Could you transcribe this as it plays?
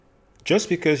Just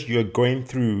because you're going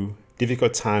through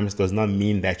difficult times does not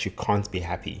mean that you can't be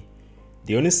happy.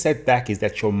 The only setback is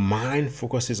that your mind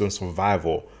focuses on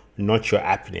survival, not your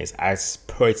happiness, as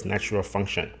per its natural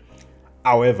function.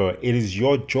 However, it is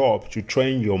your job to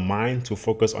train your mind to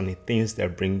focus on the things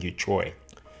that bring you joy.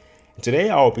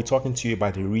 Today, I will be talking to you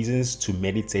about the reasons to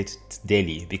meditate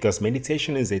daily, because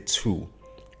meditation is a tool.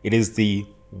 It is the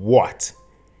what.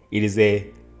 It is a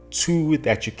tool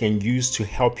that you can use to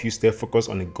help you stay focused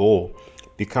on a goal,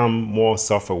 become more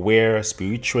self-aware,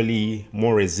 spiritually,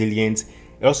 more resilient.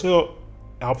 It also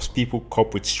helps people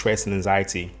cope with stress and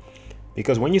anxiety.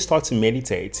 Because when you start to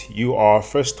meditate, you are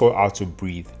first taught how to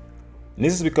breathe. And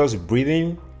this is because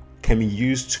breathing can be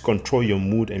used to control your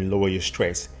mood and lower your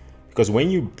stress. Because when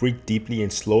you breathe deeply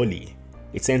and slowly,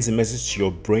 it sends a message to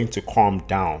your brain to calm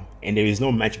down. And there is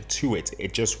no magic to it.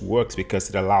 It just works because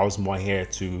it allows more air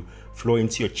to flow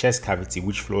into your chest cavity,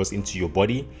 which flows into your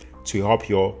body to help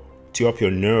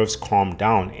your nerves calm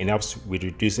down and helps with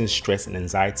reducing stress and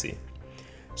anxiety.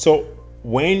 So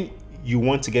when you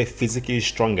want to get physically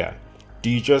stronger, do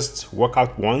you just work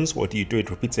out once or do you do it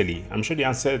repeatedly? I'm sure the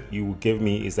answer you will give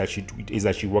me is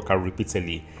that you work out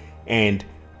repeatedly. And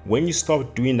when you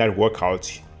stop doing that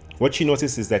workout, what you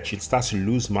notice is that you start to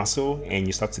lose muscle and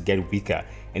you start to get weaker.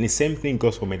 And the same thing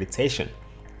goes for meditation,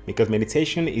 because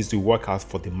meditation is the workout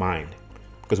for the mind.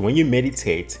 Because when you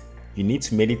meditate, you need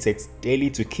to meditate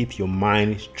daily to keep your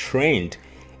mind trained.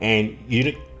 And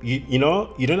you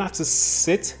don't have to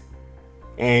sit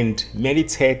and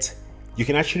meditate. You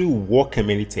can actually walk and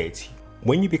meditate.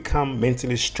 When you become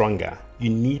mentally stronger,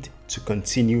 you need to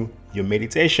continue your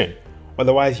meditation.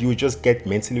 Otherwise, you will just get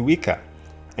mentally weaker.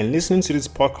 And listening to this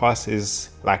podcast is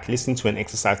like listening to an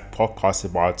exercise podcast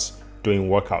about doing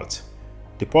workout.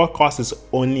 The podcast is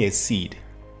only a seed,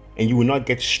 and you will not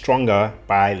get stronger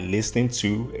by listening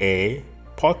to a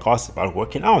podcast about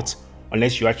working out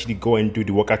unless you actually go and do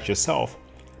the workout yourself.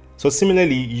 So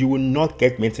similarly, you will not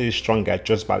get mentally stronger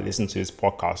just by listening to this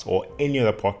podcast or any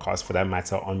other podcast for that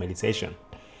matter on meditation.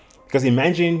 Because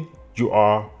imagine you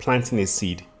are planting a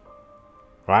seed,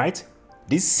 right?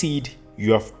 This seed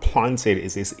you have planted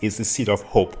is the seed of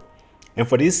hope. And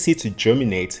for this seed to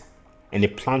germinate and the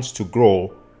plant to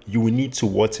grow, you will need to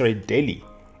water it daily.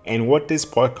 And what this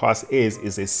podcast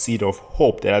is a seed of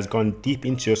hope that has gone deep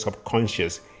into your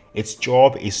subconscious. Its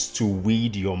job is to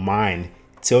weed your mind,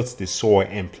 tilt the soil,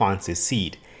 and plant a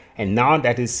seed. And now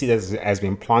that the seed has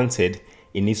been planted,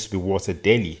 it needs to be watered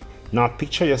daily. Now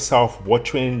picture yourself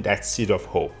watering that seed of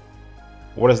hope.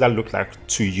 What does that look like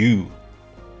to you?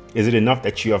 Is it enough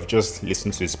that you have just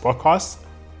listened to this podcast?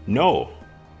 No.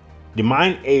 The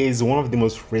mind is one of the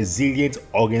most resilient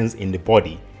organs in the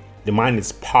body. The mind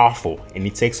is powerful, and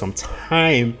it takes some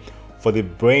time for the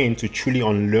brain to truly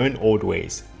unlearn old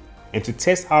ways. And to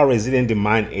test how resilient the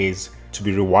mind is to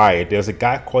be rewired, there's a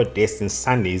guy called Destin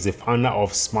Stanley. He's the founder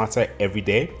of Smarter Every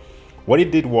Day. What he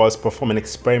did was perform an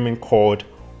experiment called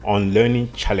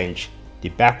Unlearning Challenge, the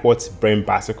backwards brain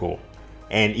bicycle.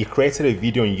 And he created a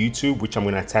video on YouTube, which I'm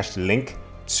going to attach the link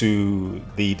to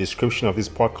the description of this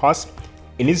podcast.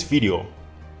 In this video,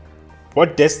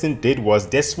 what Destin did was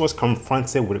Destin was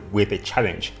confronted with a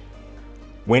challenge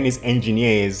when his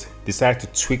engineers decided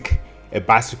to tweak a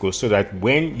bicycle so that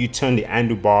when you turn the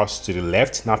handlebars to the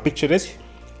left, now picture this,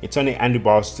 you turn the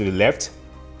handlebars to the left,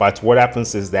 but what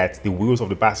happens is that the wheels of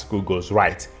the bicycle goes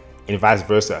right and vice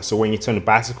versa. So when you turn the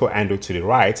bicycle handle to the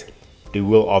right, the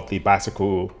wheel of the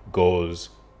bicycle goes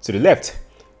to the left.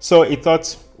 So he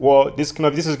thought, well, this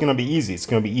is gonna be easy. It's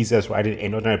gonna be easy as riding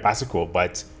an ordinary bicycle,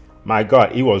 but my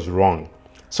God, he was wrong.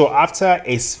 So after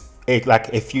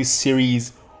a few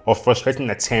series of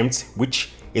frustrating attempts, which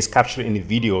is captured in the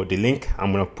video, the link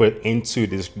I'm gonna put into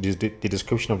the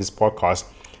description of this podcast,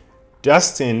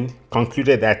 Destin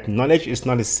concluded that knowledge is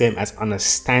not the same as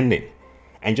understanding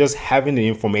and just having the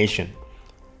information.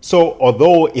 So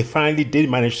although he finally did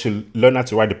manage to learn how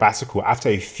to ride the bicycle after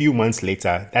a few months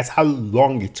later, that's how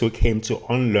long it took him to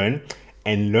unlearn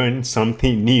and learn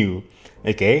something new.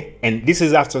 Okay, and this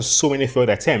is after so many failed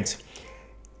attempts.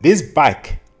 This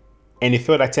bike and the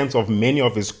failed attempts of many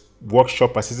of his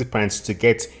workshop participants to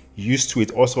get used to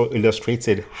it also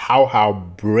illustrated how our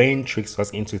brain tricks us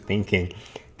into thinking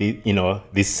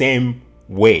the same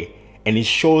way. And it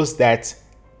shows that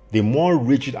the more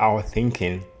rigid our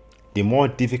thinking, the more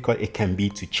difficult it can be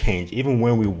to change, even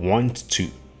when we want to.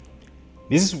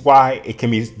 This is why it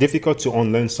can be difficult to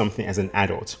unlearn something as an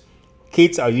adult.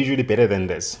 Kids are usually better than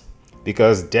this,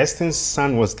 because Destin's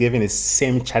son was given the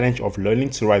same challenge of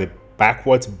learning to ride a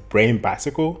backwards brain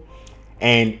bicycle,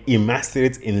 and he mastered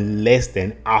it in less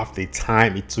than half the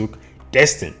time it took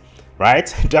Destin,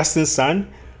 right? Destin's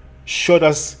son showed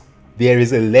us there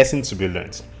is a lesson to be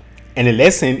learned. And the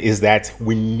lesson is that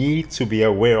we need to be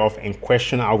aware of and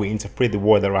question how we interpret the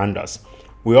world around us.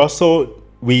 We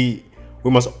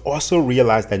must also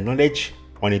realize that knowledge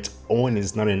on its own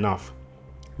is not enough.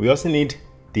 We also need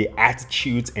the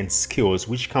attitudes and skills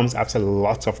which comes after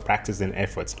lots of practice and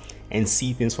efforts, and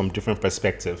see things from different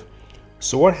perspectives.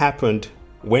 So what happened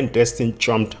when Destin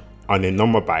jumped on a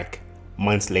normal bike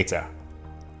months later?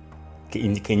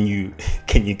 Can you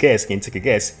guess? Can you take a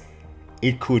guess?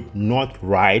 It could not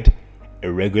ride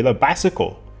a regular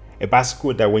bicycle. A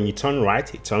bicycle that when you turn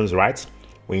right, it turns right.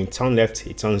 When you turn left,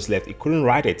 it turns left. It couldn't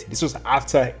ride it. This was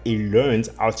after it learned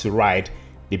how to ride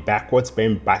the backwards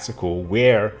bend bicycle,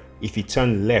 where if you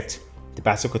turn left, the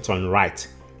bicycle turn right.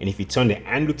 And if you turn the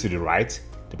handle to the right,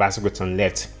 the bicycle turn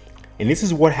left. And this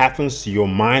is what happens to your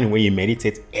mind when you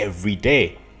meditate every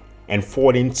day and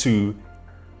fall into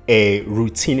a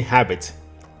routine habit.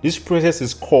 This process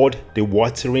is called the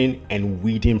watering and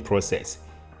weeding process.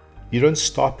 You don't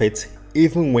stop it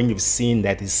even when you've seen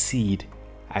that the seed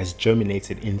has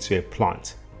germinated into a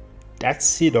plant. That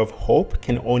seed of hope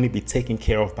can only be taken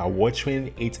care of by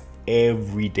watering it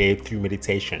every day through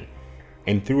meditation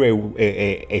and through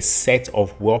a set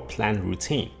of well-planned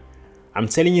routine. I'm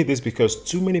telling you this because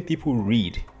too many people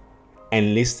read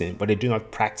and listen, but they do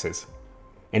not practice.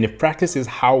 And the practice is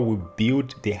how we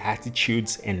build the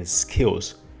attitudes and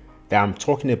skills that I'm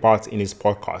talking about in this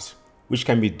podcast, which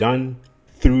can be done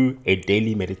through a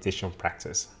daily meditation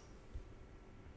practice.